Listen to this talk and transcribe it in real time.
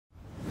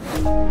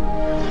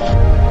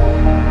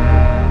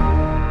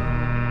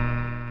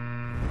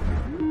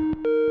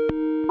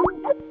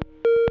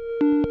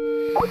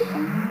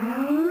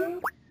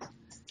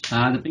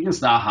The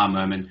biggest aha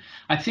moment,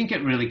 I think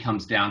it really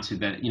comes down to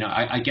that,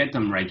 I get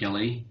them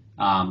regularly,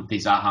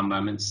 these aha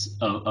moments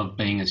of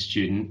being a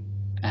student.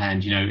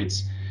 And,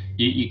 it's,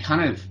 you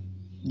kind of,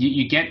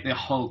 you get the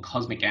whole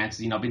cosmic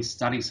answers. I've been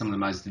studying some of the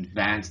most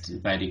advanced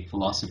Vedic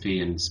philosophy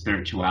and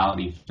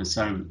spirituality for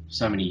so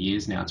many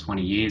years now,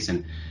 20 years.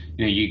 And,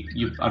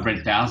 I've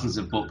read thousands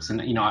of books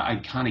and, I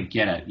kind of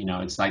get it.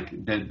 It's like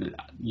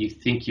you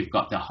think you've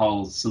got the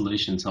whole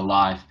solution to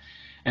life.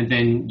 And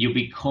then you'll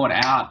be caught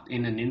out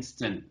in an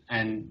instant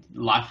and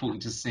life will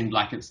just seem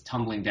like it's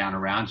tumbling down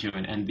around you.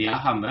 And the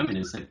aha moment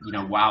is that,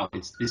 wow,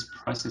 it's this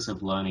process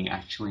of learning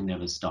actually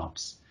never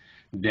stops.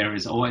 There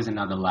is always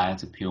another layer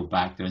to peel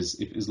back.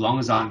 As long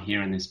as I'm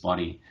here in this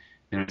body,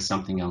 there is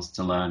something else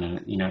to learn.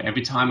 And,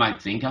 every time I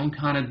think I'm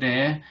kind of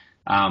there,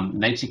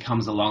 nature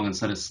comes along and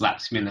sort of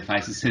slaps me in the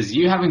face and says,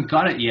 you haven't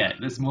got it yet.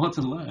 There's more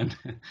to learn.